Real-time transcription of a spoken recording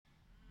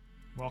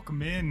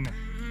Welcome in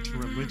to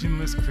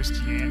Religionless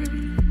Christianity.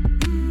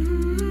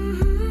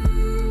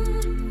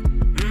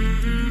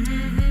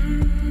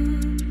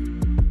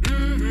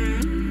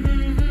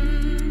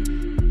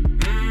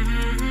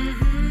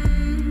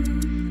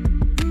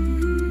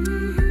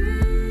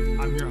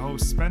 I'm your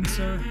host,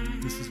 Spencer.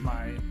 This is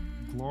my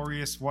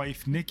glorious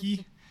wife,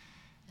 Nikki.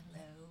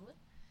 Hello.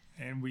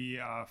 And we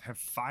have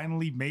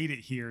finally made it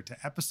here to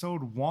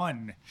episode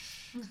 1.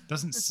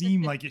 Doesn't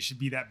seem like it should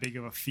be that big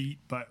of a feat,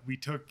 but we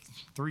took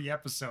 3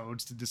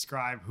 episodes to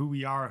describe who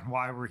we are and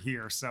why we're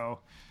here. So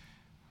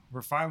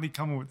we're finally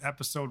coming with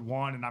episode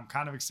 1, and I'm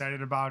kind of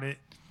excited about it.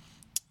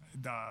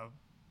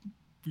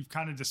 We've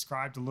kind of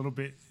described a little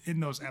bit in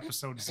those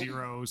episode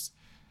zeros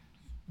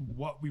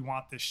what we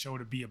want this show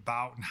to be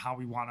about and how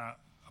we want to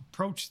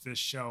approach this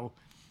show.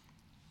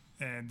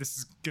 And this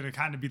is going to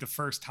kind of be the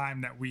first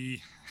time that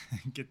we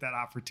get that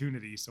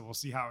opportunity. So we'll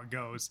see how it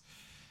goes.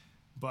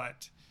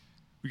 But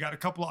we got a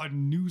couple of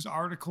news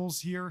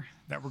articles here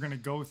that we're going to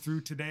go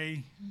through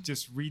today.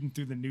 Just reading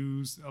through the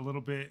news a little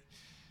bit.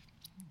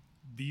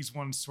 These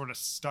ones sort of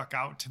stuck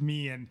out to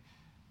me. And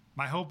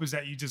my hope is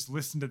that you just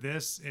listen to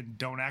this and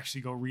don't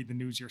actually go read the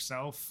news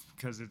yourself,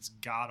 because it's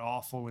god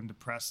awful and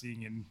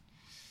depressing. And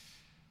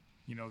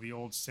you know, the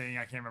old saying,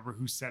 I can't remember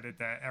who said it,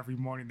 that every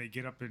morning they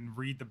get up and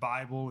read the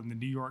Bible in the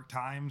New York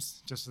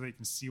Times just so they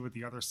can see what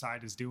the other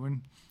side is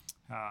doing.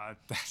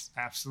 That's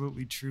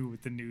absolutely true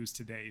with the news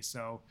today.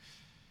 So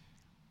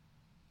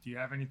do you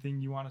have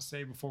anything you want to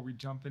say before we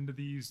jump into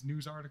these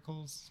news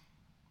articles?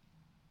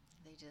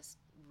 They just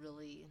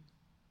really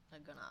are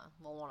gonna,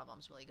 well, one of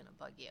them's really gonna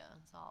bug you.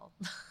 That's all.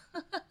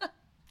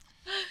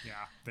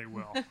 Yeah, they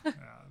will.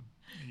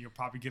 And you'll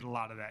probably get a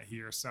lot of that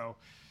here. So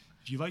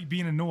if you like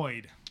being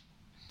annoyed,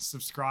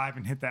 subscribe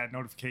and hit that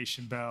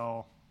notification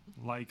bell,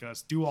 like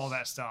us, do all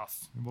that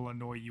stuff, and we'll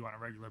annoy you on a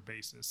regular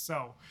basis.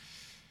 So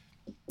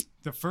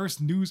the first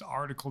news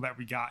article that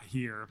we got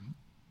here,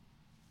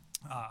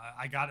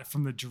 I got it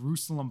from the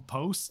Jerusalem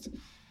Post,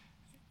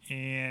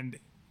 and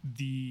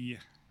the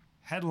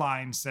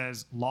headline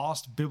says,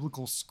 "Lost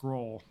Biblical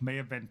Scroll may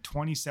have been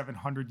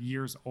 2,700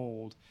 years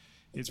old,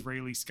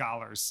 Israeli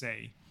scholars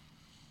say."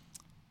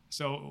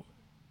 So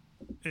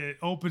it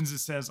opens, it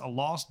says, a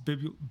lost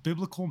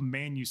biblical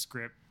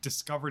manuscript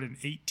discovered in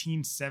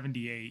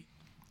 1878,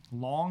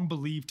 long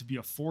believed to be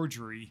a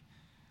forgery,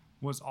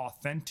 was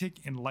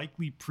authentic and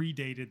likely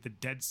predated the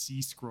Dead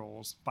Sea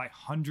Scrolls by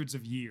hundreds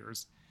of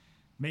years,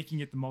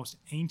 making it the most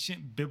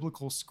ancient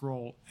biblical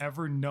scroll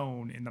ever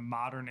known in the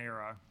modern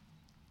era.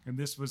 And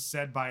this was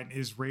said by an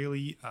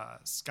Israeli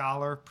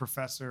scholar,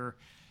 Professor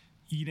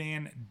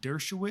Idan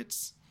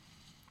Dershowitz.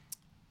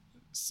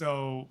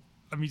 So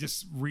let me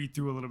just read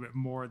through a little bit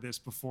more of this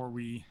before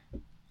we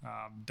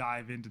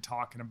dive into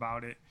talking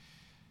about it.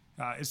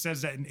 It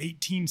says that in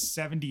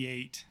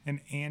 1878,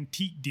 an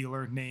antique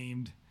dealer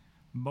named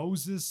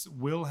Moses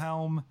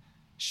Wilhelm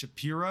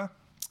Shapira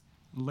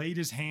laid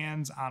his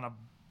hands on a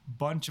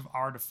bunch of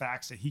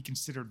artifacts that he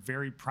considered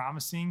very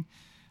promising.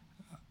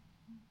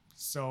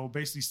 So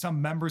basically,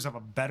 some members of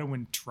a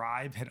Bedouin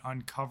tribe had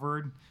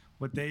uncovered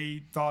what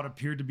they thought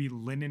appeared to be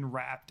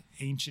linen-wrapped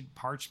ancient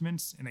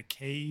parchments in a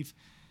cave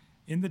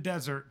in the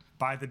desert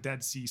by the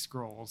Dead Sea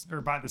Scrolls,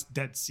 or by the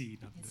Dead Sea,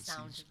 not the Dead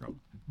Sea Scrolls.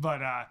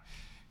 But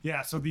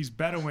yeah, so these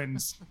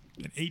Bedouins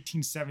in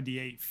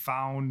 1878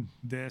 found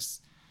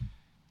this,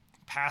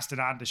 passed it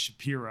on to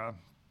Shapira.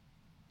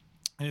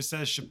 And it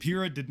says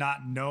Shapira did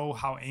not know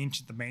how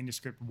ancient the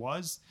manuscript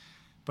was,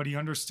 but he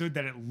understood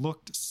that it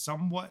looked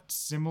somewhat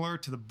similar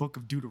to the Book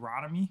of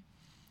Deuteronomy.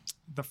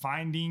 The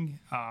finding,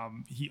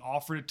 he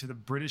offered it to the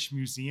British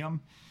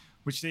Museum,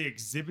 which they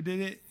exhibited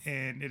it,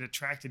 and it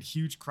attracted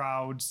huge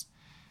crowds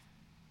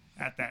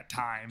at that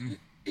time.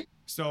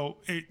 So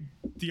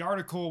the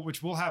article,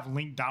 which we'll have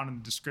linked down in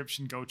the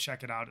description, go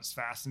check it out. It's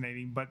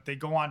fascinating. But they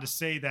go on to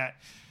say that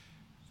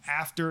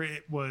after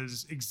it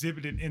was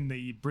exhibited in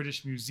the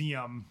British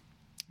Museum,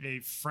 a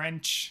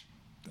French,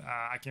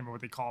 I can't remember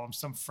what they call him,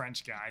 some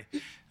French guy,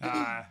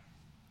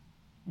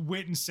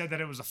 went and said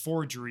that it was a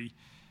forgery.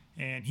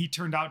 And he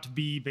turned out to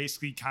be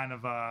basically kind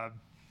of a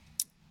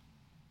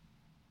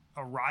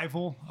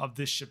rival of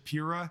this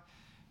Shapira,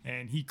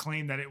 and he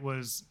claimed that it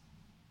was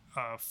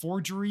a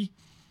forgery.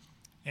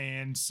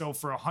 And so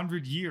for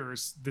 100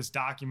 years, this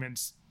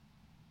document's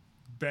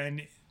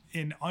been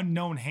in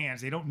unknown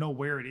hands. They don't know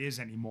where it is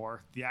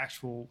anymore, the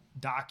actual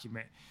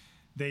document.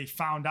 They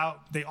found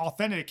out, they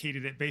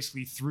authenticated it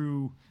basically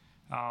through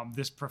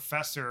this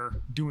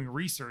professor doing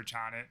research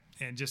on it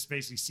and just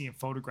basically seeing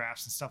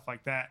photographs and stuff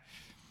like that.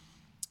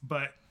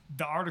 But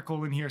the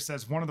article in here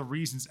says one of the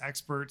reasons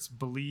experts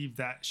believe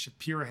that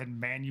Shapira had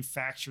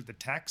manufactured the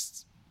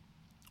texts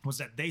was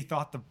that they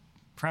thought the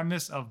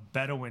premise of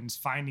Bedouins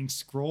finding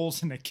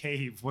scrolls in a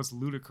cave was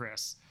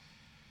ludicrous.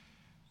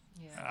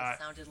 Yeah, it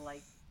sounded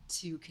like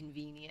too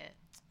convenient.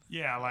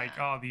 Yeah, like,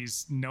 oh,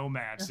 these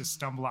nomads just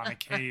stumble on a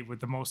cave with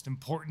the most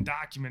important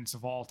documents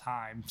of all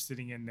time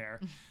sitting in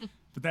there.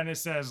 But then it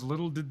says,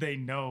 little did they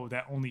know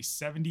that only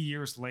 70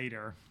 years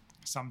later,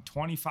 some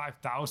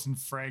 25,000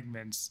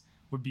 fragments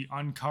would be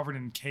uncovered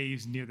in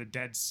caves near the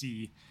Dead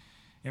Sea,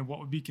 and what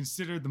would be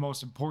considered the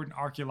most important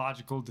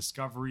archaeological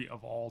discovery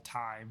of all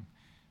time,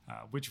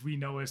 which we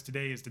know as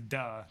today is the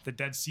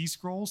Dead Sea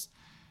Scrolls,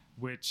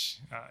 which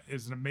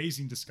is an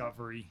amazing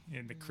discovery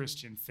in the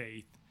Christian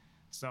faith.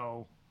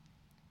 So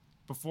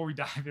before we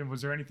dive in,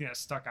 was there anything that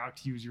stuck out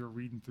to you as you were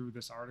reading through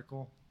this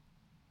article?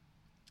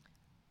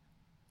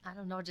 I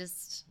don't know,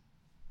 just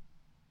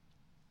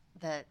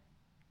that,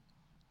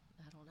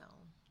 I don't know,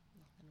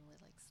 nothing really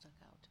like stuck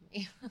out to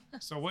me.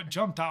 So what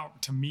jumped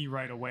out to me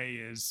right away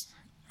is,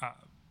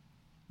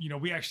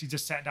 we actually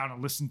just sat down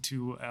and listened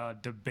to a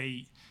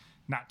debate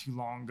not too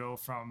long ago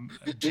from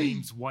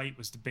James White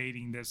was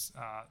debating this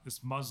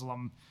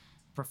Muslim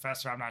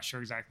professor, I'm not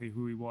sure exactly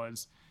who he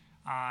was,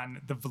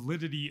 on the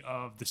validity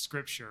of the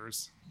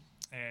scriptures.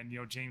 And,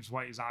 James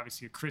White is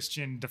obviously a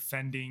Christian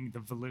defending the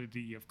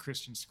validity of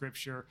Christian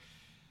scripture.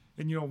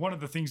 And, one of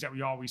the things that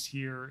we always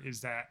hear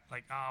is that,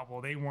 like,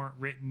 they weren't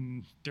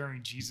written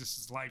during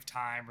Jesus's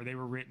lifetime, or they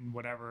were written,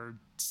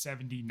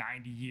 70,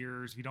 90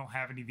 years. We don't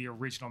have any of the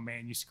original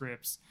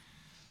manuscripts.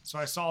 So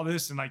I saw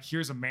this and,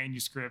 here's a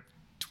manuscript,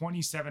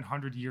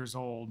 2,700 years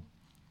old,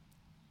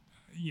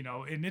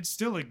 and it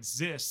still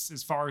exists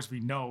as far as we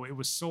know. It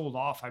was sold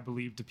off, I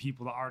believe, to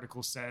people, the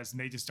article says, and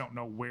they just don't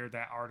know where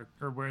that article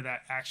or where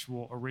that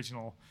actual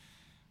original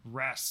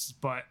rests.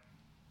 But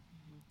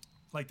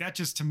that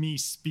just to me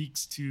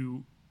speaks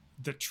to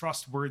the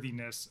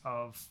trustworthiness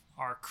of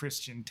our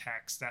Christian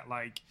text, that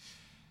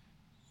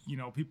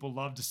people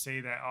love to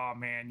say that, oh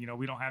man,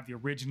 we don't have the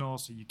original,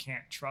 so you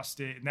can't trust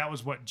it. And that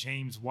was what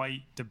James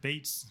White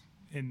debates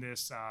in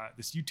this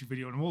YouTube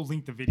video, and we'll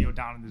link the video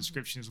down in the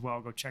description as well.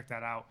 Go check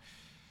that out.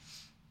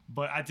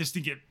 But I just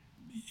think it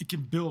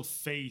can build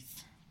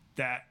faith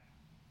that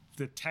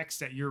the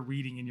text that you're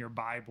reading in your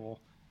Bible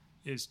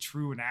is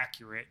true and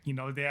accurate.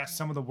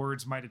 Some of the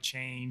words might have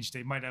changed,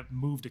 they might have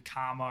moved a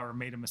comma or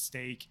made a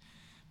mistake,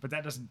 but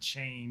that doesn't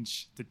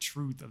change the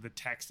truth of the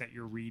text that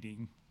you're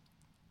reading.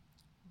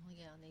 Well,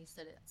 yeah, and they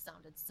said it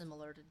sounded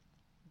similar to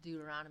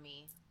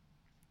Deuteronomy.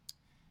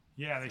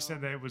 Yeah, they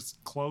said that it was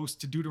close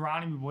to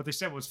Deuteronomy. What they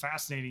said was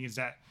fascinating is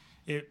that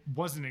it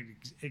wasn't an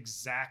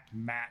exact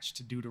match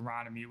to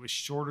Deuteronomy. It was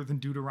shorter than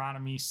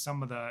Deuteronomy.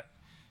 Some of the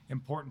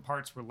important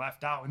parts were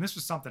left out. And this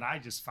was something I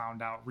just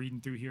found out reading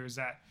through here, is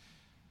that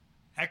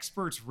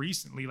experts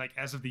recently,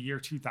 as of the year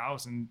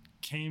 2000,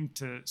 came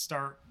to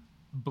start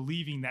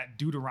believing that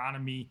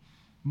Deuteronomy,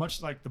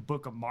 much like the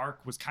book of Mark,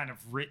 was kind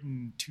of written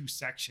in two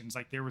sections.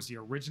 There was the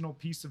original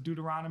piece of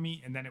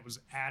Deuteronomy, and then it was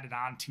added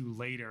on to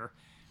later.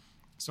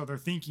 So they're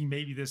thinking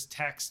maybe this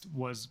text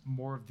was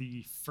more of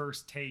the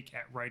first take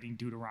at writing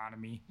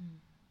Deuteronomy,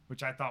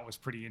 which I thought was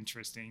pretty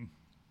interesting.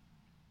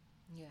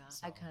 Yeah,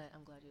 so.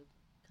 I'm glad you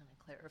kind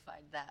of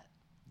clarified that.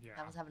 Yeah.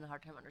 I was having a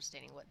hard time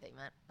understanding what they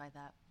meant by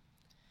that.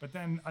 But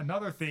then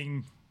another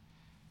thing,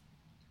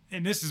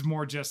 and this is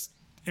more just,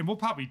 and we'll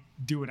probably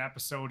do an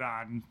episode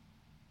on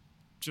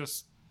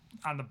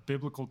the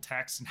biblical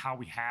text and how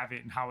we have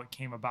it and how it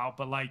came about.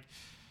 But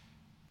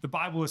the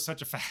Bible is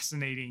such a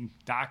fascinating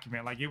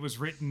document. It was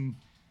written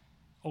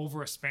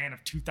over a span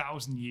of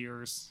 2,000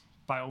 years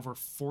by over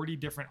 40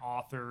 different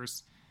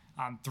authors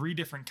on 3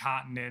 different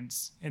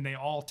continents, and they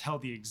all tell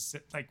the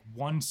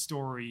one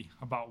story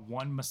about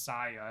one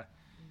Messiah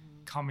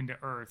coming to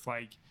earth.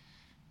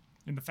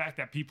 And the fact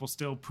that people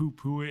still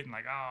poo-poo it and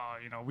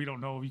we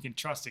don't know if you can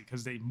trust it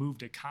because they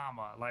moved a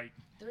comma.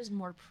 There's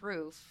more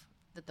proof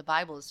that the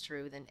Bible is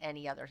true than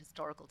any other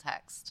historical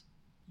text.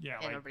 Yeah,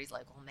 and everybody's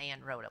like, well,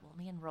 man wrote it. Well,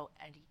 man wrote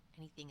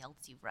anything else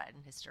you've read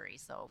in history,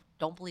 so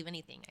don't believe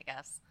anything, I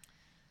guess.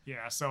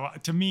 Yeah, so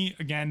to me,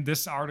 again,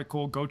 this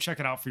article, go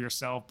check it out for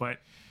yourself. But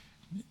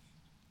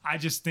I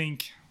just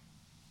think,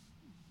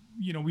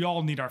 we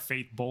all need our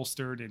faith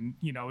bolstered, and,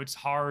 it's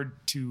hard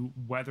to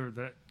weather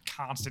the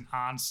constant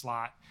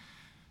onslaught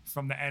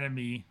from the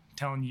enemy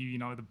telling you,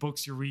 the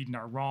books you're reading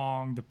are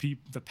wrong.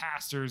 The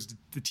pastors,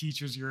 the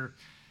teachers you're,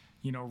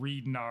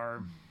 reading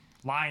are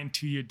lying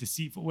to you,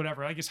 deceitful,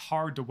 whatever. It's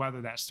hard to weather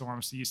that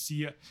storm. So you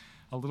see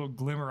a little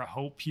glimmer of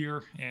hope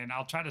here, and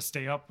I'll try to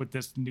stay up with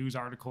this news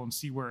article and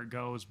see where it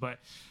goes. But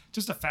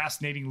just a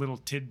fascinating little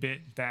tidbit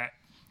that,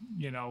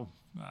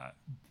 a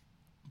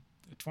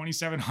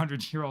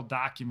 2,700-year-old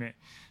document,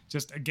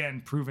 just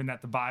again proving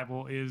that the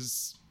Bible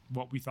is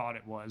what we thought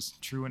it was,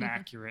 true and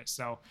accurate.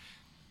 So,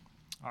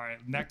 all right,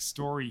 next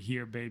story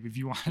here, babe. If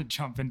you want to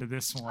jump into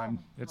this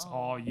one, it's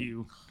all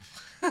you.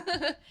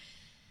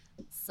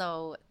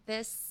 So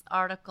this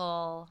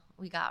article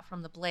we got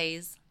from The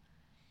Blaze,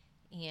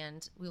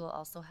 and we will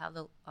also have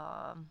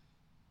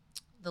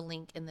the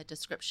link in the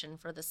description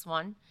for this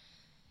one.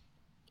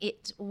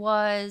 It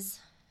was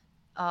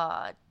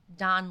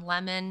Don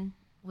Lemon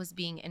was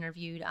being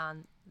interviewed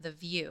on The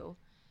View.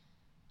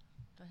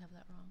 Do I have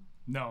that wrong?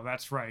 No,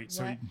 that's right.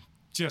 What?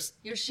 So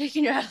you're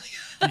shaking your head.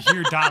 You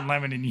hear Don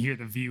Lemon and you hear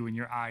The View and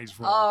your eyes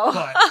roll.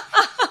 Oh.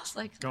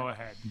 But go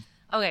ahead.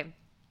 Okay.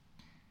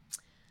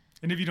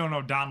 And if you don't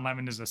know, Don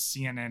Lemon is a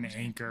CNN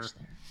anchor.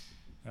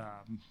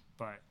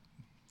 But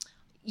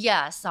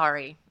yeah,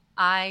 sorry.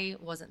 I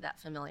wasn't that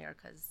familiar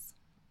because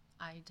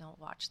I don't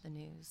watch the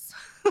news.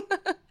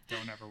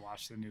 Don't ever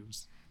watch the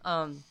news.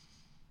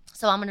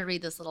 So I'm going to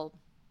read this little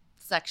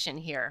section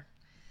here.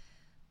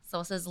 So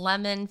it says,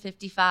 Lemon,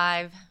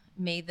 55,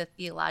 made the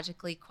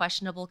theologically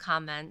questionable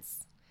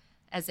comments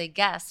as a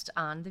guest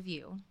on The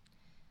View.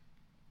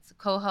 So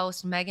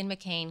co-host Meghan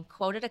McCain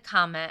quoted a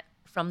comment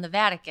from the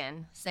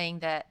Vatican saying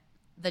that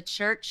the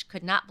church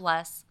could not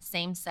bless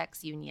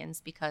same-sex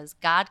unions because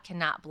God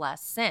cannot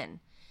bless sin,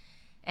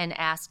 and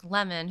asked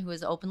Lemon, who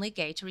is openly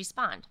gay, to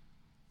respond.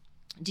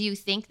 Do you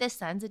think this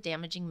sends a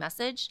damaging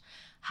message?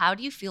 How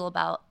do you feel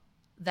about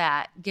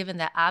that, given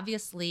that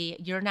obviously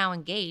you're now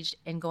engaged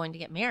and going to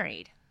get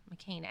married?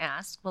 McCain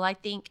asked. Well, I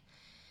think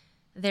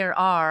there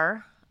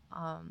are,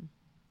 and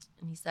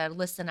he said,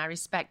 listen, I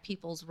respect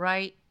people's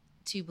right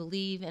to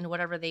believe in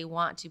whatever they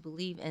want to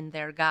believe in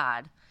their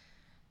God.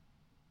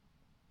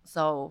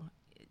 So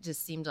it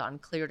just seemed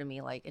unclear to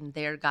me, like, in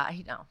their God,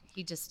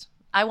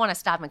 I want to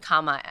stop and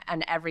comment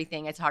on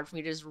everything. It's hard for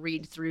me to just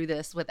read through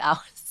this without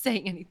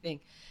saying anything.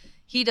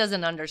 He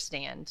doesn't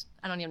understand.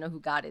 I don't even know who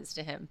God is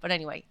to him. But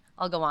anyway,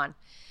 I'll go on.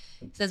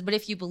 It says, but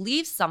if you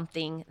believe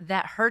something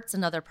that hurts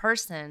another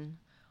person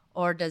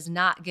or does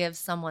not give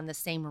someone the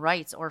same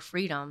rights or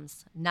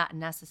freedoms, not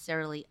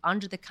necessarily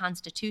under the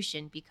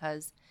Constitution,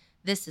 because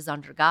this is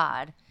under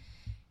God.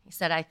 He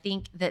said, I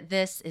think that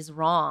this is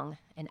wrong,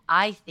 and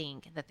I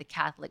think that the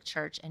Catholic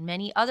Church and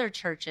many other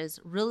churches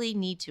really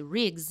need to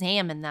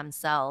re-examine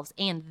themselves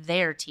and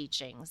their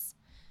teachings.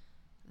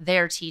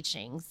 Their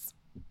teachings.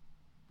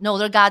 No,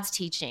 they're God's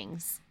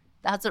teachings.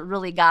 That's what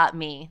really got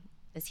me,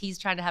 is he's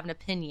trying to have an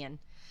opinion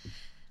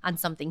on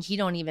something he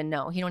don't even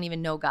know. He don't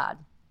even know God.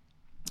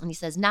 And he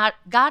says,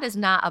 God is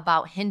not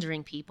about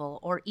hindering people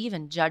or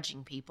even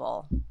judging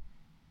people.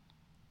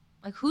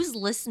 Like, who's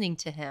listening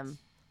to him?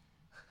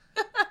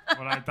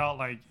 What I thought,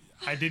 like,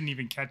 I didn't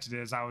even catch it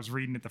as I was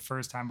reading it the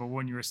first time, but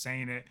when you were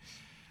saying it,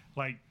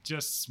 like,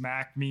 just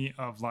smacked me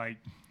of, like,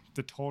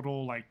 the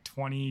total, like,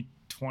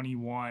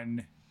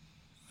 2021,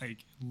 like,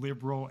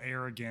 liberal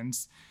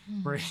arrogance,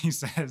 where he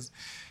says,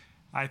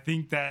 I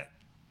think that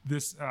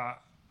this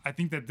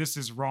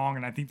is wrong,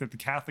 and I think that the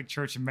Catholic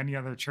Church and many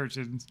other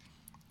churches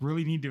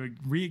really need to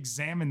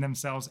re-examine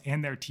themselves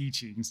and their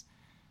teachings.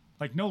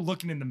 Like, no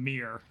looking in the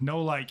mirror.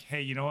 No, like,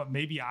 hey, you know what?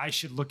 Maybe I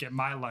should look at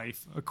my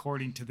life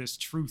according to this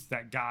truth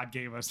that God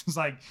gave us. It's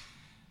like,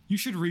 you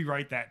should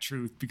rewrite that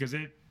truth because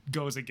it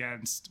goes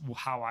against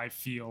how I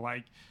feel.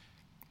 Like,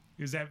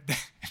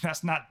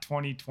 that's not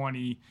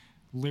 2020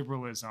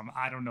 liberalism.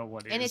 I don't know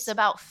what it is. And it's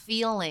about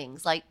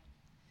feelings. Like,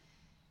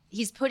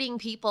 he's putting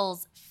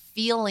people's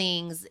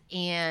feelings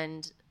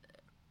and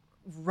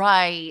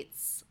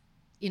rights,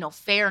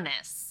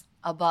 fairness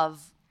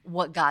above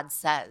what God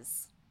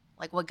says.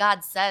 Like, what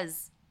God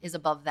says is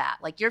above that.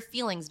 Like, your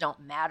feelings don't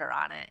matter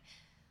on it.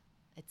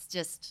 It's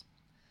just...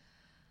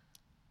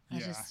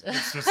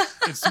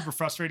 it's super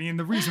frustrating. And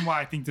the reason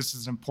why I think this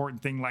is an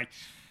important thing, like,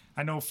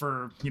 I know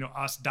for,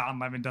 us, Don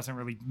Lemon doesn't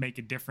really make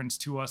a difference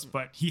to us,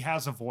 but he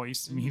has a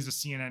voice. I mean, he's a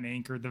CNN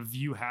anchor. The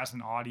View has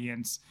an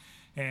audience.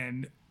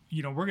 And,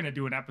 we're going to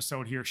do an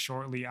episode here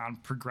shortly on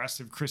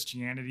progressive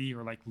Christianity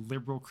or, like,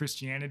 liberal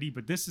Christianity.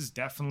 But this is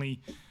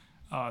definitely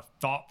a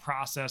thought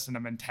process and a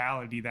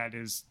mentality that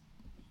is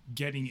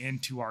getting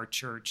into our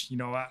church.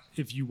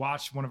 If you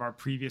watch one of our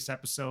previous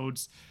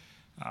episodes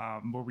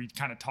where we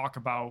kind of talk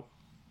about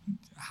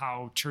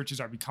how churches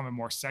are becoming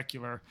more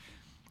secular,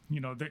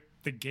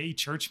 the gay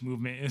church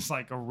movement is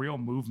like a real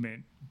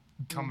movement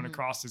coming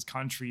across this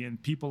country,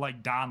 and people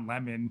like Don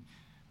Lemon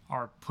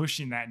are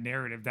pushing that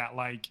narrative that,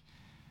 like,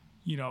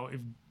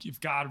 if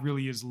God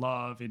really is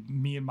love and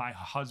me and my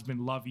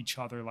husband love each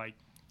other, like,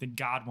 then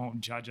God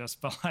won't judge us.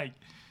 But, like,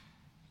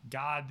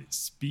 God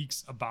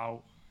speaks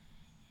about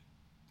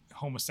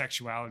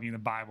homosexuality in the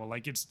Bible.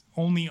 Like, it's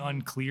only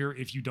unclear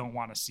if you don't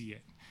want to see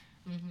it.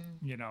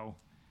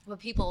 What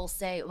people will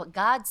say, well,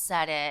 God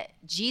said it,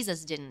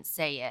 Jesus didn't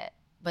say it,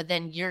 but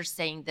then you're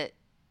saying that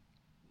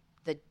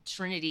the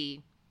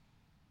Trinity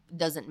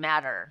doesn't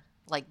matter,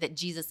 like that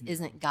Jesus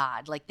isn't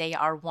God. Like, they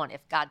are one.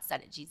 If God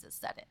said it, Jesus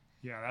said it.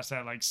 Yeah, that's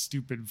that, like,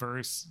 stupid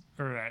verse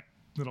or that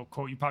little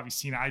quote. You've probably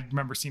seen it. I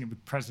remember seeing it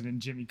with President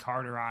Jimmy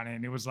Carter on it,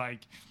 and it was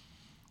like,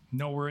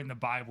 nowhere in the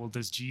Bible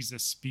does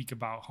Jesus speak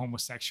about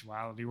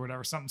homosexuality or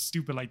whatever, something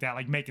stupid like that,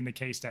 like making the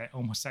case that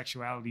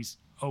homosexuality's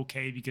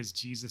okay because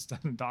Jesus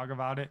doesn't talk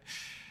about it.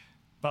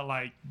 But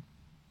like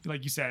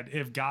you said,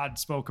 if God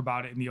spoke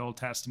about it in the Old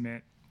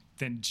Testament,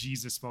 then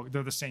Jesus spoke.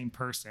 They're the same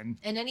person.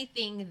 And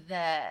anything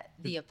that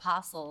the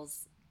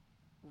apostles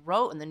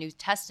wrote in the New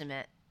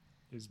Testament,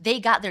 they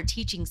got their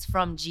teachings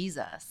from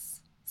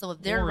Jesus. So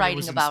if they're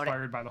writing about it,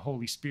 inspired by the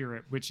Holy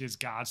Spirit, which is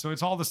God. So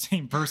it's all the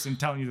same person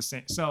telling you the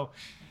same. So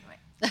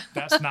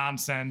that's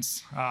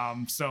nonsense.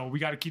 So we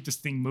got to keep this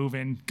thing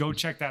moving. Go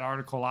check that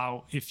article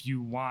out if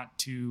you want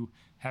to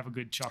have a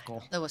good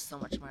chuckle. There was so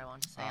much more I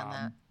wanted to say on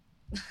that.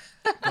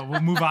 But we'll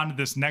move on to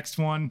this next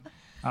one.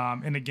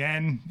 And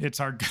again,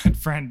 it's our good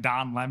friend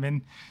Don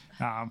Lemon.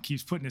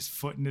 Keeps putting his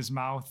foot in his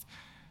mouth.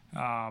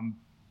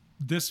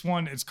 this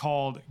one is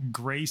called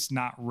Grace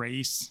Not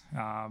Race,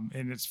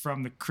 and it's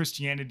from the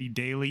Christianity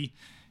Daily.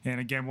 And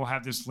again, we'll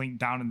have this link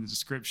down in the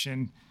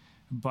description.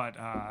 But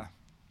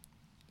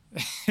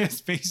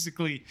it's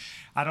basically,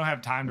 I don't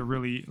have time to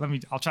really,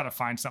 I'll try to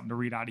find something to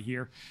read out of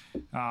here.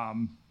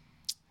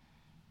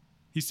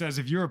 He says,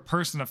 if you're a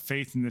person of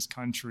faith in this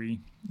country,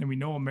 and we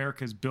know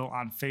America is built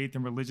on faith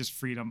and religious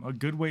freedom, a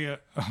good way of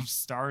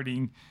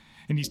starting,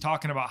 and he's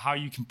talking about how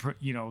you can,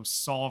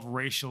 solve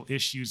racial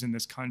issues in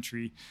this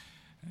country.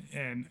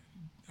 And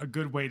a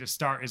good way to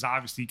start is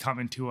obviously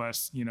coming to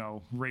us,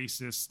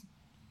 racist,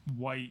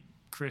 white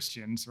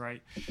Christians,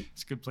 right?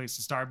 It's a good place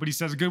to start. But he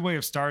says a good way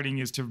of starting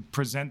is to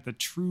present the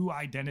true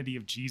identity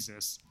of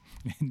Jesus.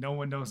 No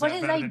one knows what that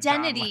is better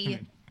identity? Than Don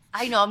Lemon.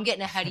 I know, I'm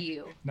getting ahead of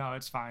you. No,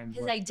 it's fine.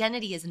 His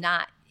identity is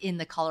not in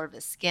the color of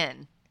his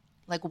skin.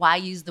 Like, why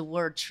use the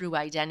word true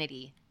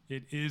identity?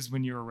 It is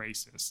when you're a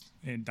racist.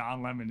 And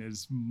Don Lemon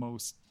is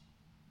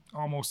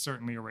almost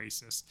certainly a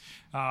racist.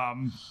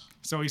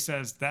 So he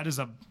says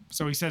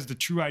the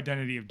true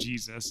identity of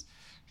Jesus.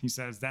 He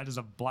says that is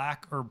a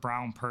black or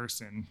brown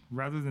person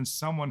rather than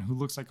someone who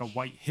looks like a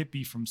white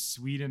hippie from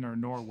Sweden or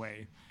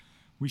Norway.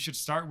 We should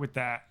start with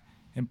that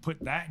and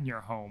put that in your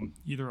home,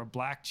 either a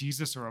black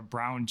Jesus or a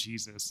brown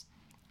Jesus.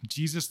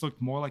 Jesus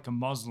looked more like a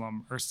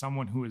Muslim or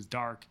someone who is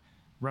dark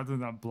rather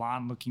than a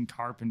blonde-looking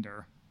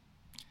carpenter.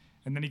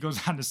 And then he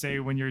goes on to say,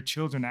 when your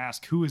children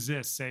ask, who is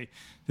this? Say,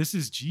 this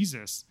is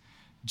Jesus.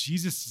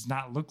 Jesus does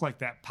not look like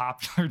that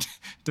popular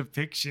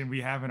depiction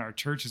we have in our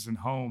churches and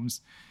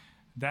homes.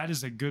 That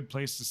is a good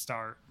place to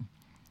start.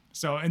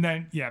 So, and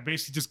then,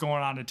 basically just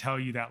going on to tell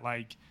you that,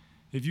 like,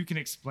 if you can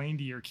explain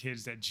to your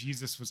kids that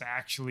Jesus was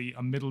actually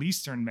a Middle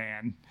Eastern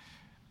man,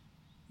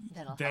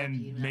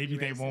 then maybe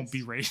they won't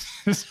be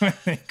racist when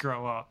they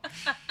grow up.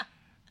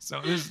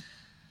 So it's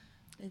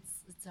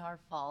our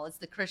fault. It's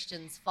the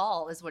Christian's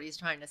fault, is what he's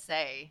trying to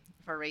say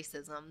for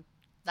racism.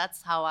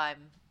 That's how I'm.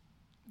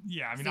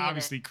 Yeah, I mean,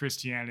 obviously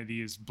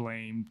Christianity is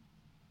blamed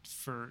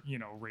for,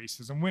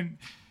 racism, when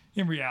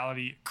in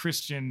reality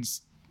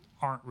Christians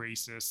aren't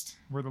racist.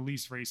 We're the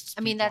least racist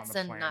people on the planet.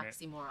 I mean,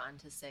 that's an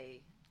oxymoron to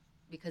say,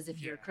 because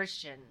if you're a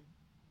Christian,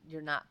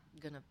 you're not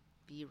going to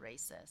be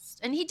racist.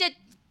 And he did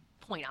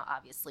point out,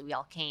 obviously, we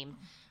all came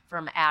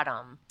from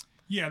Adam.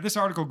 Yeah, this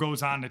article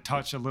goes on to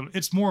touch a little.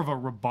 It's more of a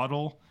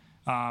rebuttal.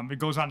 It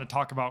goes on to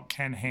talk about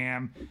Ken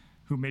Ham,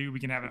 who maybe we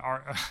can have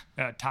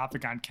a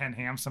topic on Ken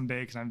Ham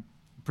someday, because I'm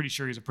pretty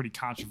sure he's a pretty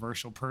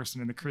controversial person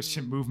in the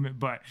Christian movement.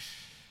 But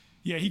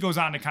yeah, he goes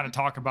on to kind of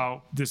talk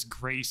about this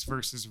grace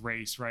versus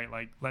race, right?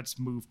 Like, let's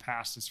move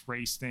past this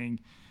race thing.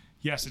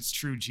 Yes, it's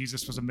true.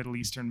 Jesus was a Middle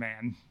Eastern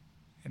man.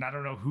 And I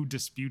don't know who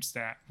disputes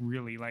that,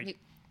 really. Like,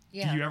 do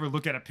you ever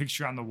look at a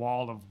picture on the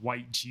wall of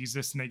white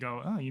Jesus and they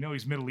go, oh,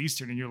 he's Middle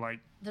Eastern? And you're like,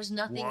 there's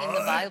nothing in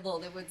the Bible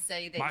that would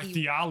say that my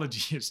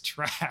theology is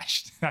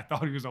trashed. I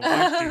thought he was a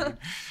white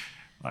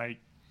dude.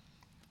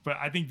 But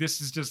I think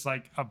this is just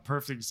like a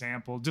perfect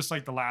example, just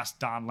like the last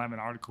Don Lemon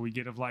article we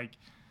get, of like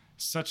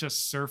such a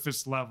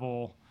surface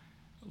level,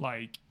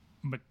 like,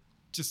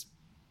 just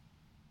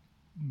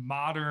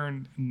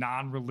modern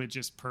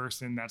non-religious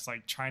person that's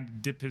like trying to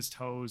dip his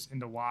toes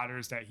into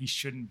waters that he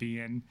shouldn't be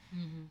in.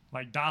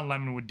 Like, Don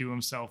Lemon would do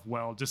himself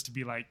well just to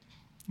be like,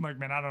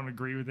 man, I don't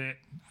agree with it.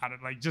 I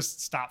don't, like,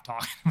 just stop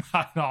talking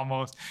about it.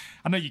 Almost,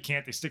 I know you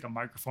can't, they stick a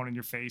microphone in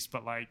your face,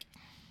 but like,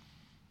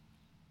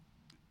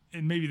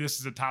 and maybe this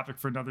is a topic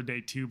for another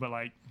day too, but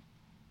like,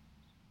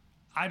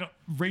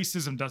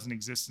 racism doesn't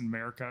exist in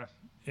America,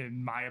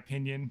 in my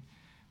opinion.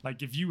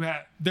 Like,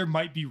 there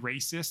might be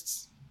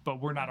racists, but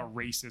we're not a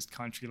racist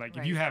country. Like,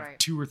 if you have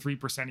 2 or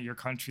 3% of your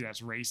country that's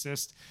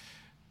racist,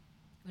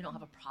 we don't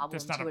have a problem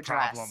that's not to a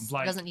address. problem.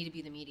 Like, it doesn't need to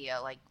be the media.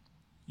 Like,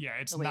 yeah,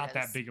 it's not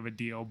that big of a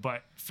deal.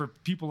 But for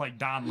people like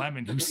Don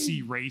Lemon, who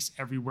see race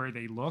everywhere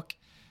they look,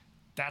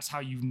 that's how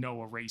you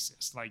know a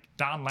racist. Like,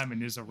 Don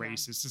Lemon is a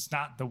racist. It's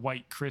not the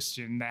white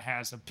Christian that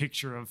has a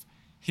picture of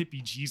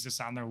hippie Jesus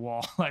on their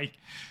wall. Like,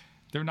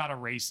 they're not a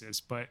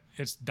racist, but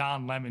it's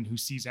Don Lemon who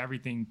sees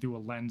everything through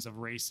a lens of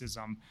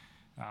racism,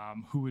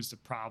 who is the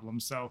problem.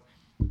 So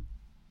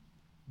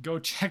go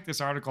check this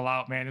article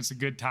out, man. It's a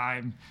good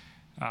time.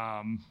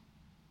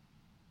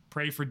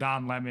 Pray for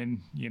Don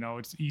Lemon.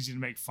 It's easy to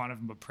make fun of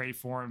him, but pray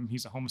for him.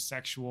 He's a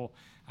homosexual.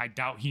 I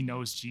doubt he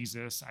knows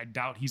Jesus. I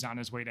doubt he's on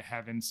his way to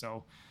heaven.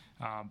 So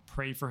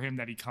pray for him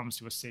that he comes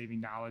to a saving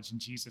knowledge in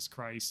Jesus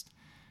Christ,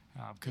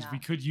 because we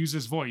could use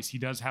his voice. He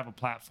does have a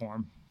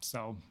platform.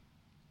 So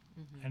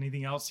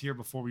anything else here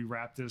before we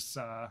wrap this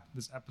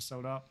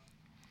episode up?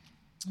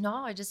 No,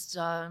 I just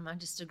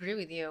agree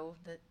with you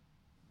that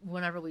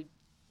whenever we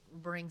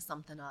bring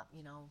something up,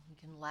 we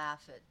can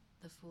laugh at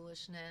the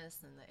foolishness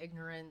and the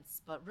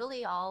ignorance, but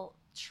really all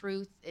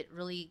truth, it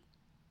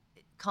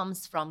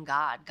comes from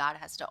God. God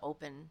has to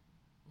open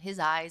his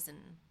eyes and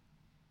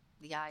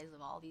the eyes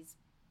of all these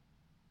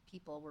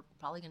people we're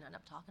probably going to end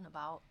up talking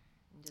about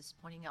and just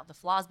pointing out the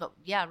flaws. But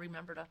yeah,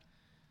 remember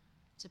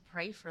to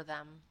pray for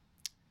them.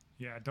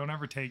 Yeah, don't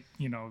ever take,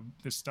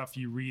 this stuff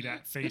you read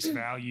at face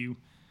value,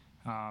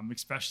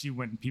 especially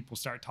when people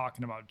start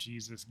talking about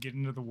Jesus. Get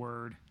into the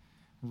Word.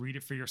 read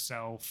it for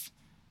yourself.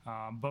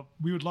 But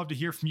we would love to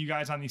hear from you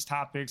guys on these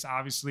topics.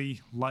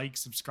 Obviously,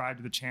 subscribe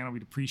to the channel.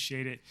 We'd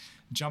appreciate it.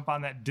 Jump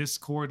on that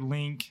Discord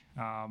link.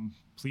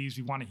 Please,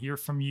 we want to hear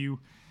from you.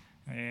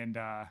 And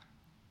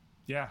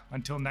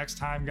until next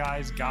time,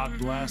 guys, God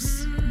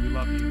bless. We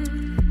love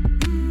you.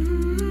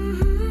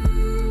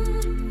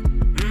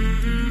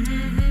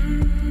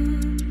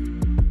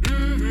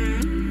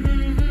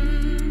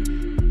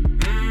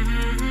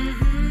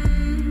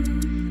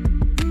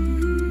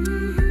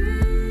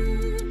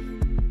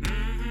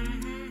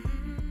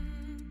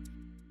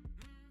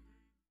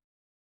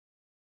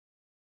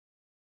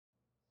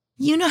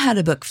 You know how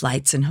to book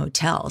flights and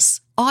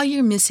hotels. All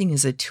you're missing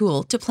is a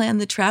tool to plan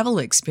the travel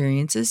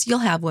experiences you'll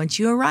have once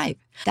you arrive.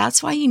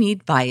 That's why you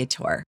need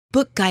Viator.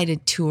 Book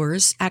guided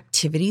tours,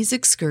 activities,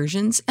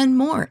 excursions, and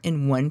more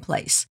in one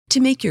place to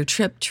make your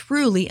trip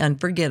truly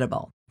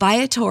unforgettable.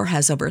 Viator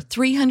has over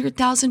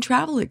 300,000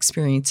 travel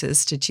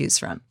experiences to choose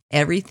from.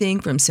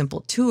 Everything from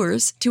simple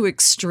tours to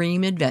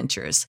extreme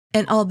adventures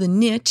and all the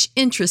niche,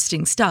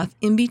 interesting stuff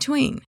in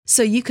between.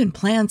 So you can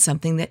plan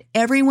something that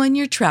everyone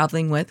you're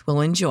traveling with will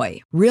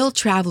enjoy. Real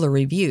traveler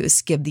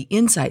reviews give the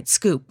inside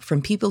scoop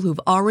from people who've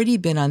already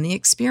been on the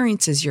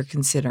experiences you're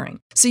considering.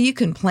 So you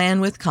can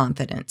plan with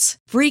confidence.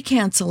 Free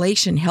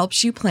cancellation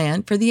helps you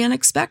plan for the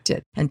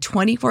unexpected. And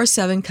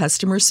 24/7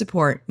 customer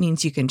support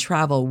means you can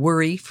travel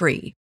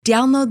worry-free.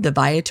 Download the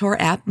Viator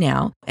app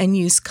now and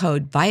use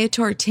code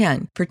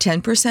Viator10 for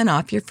 10%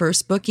 off your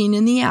first booking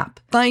in the app.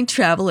 Find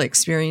travel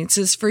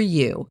experiences for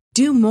you.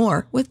 Do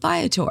more with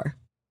Viator.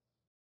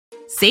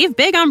 Save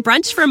big on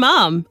brunch for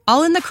mom,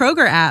 all in the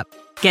Kroger app.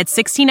 Get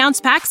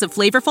 16-ounce packs of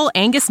flavorful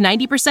Angus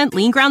 90%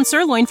 lean ground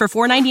sirloin for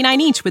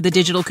 $4.99 each with a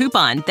digital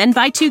coupon. Then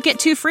buy 2, get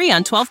 2 free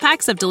on 12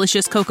 packs of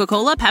delicious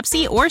Coca-Cola,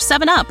 Pepsi, or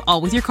 7-Up, all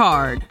with your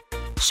card.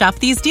 Shop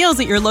these deals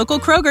at your local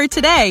Kroger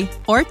today,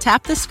 or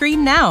tap the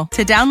screen now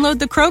to download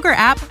the Kroger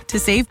app to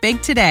save big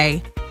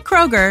today.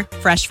 Kroger,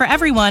 fresh for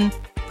everyone.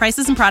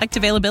 Prices and product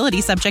availability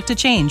subject to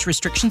change.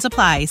 Restrictions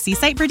apply. See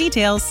site for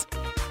details.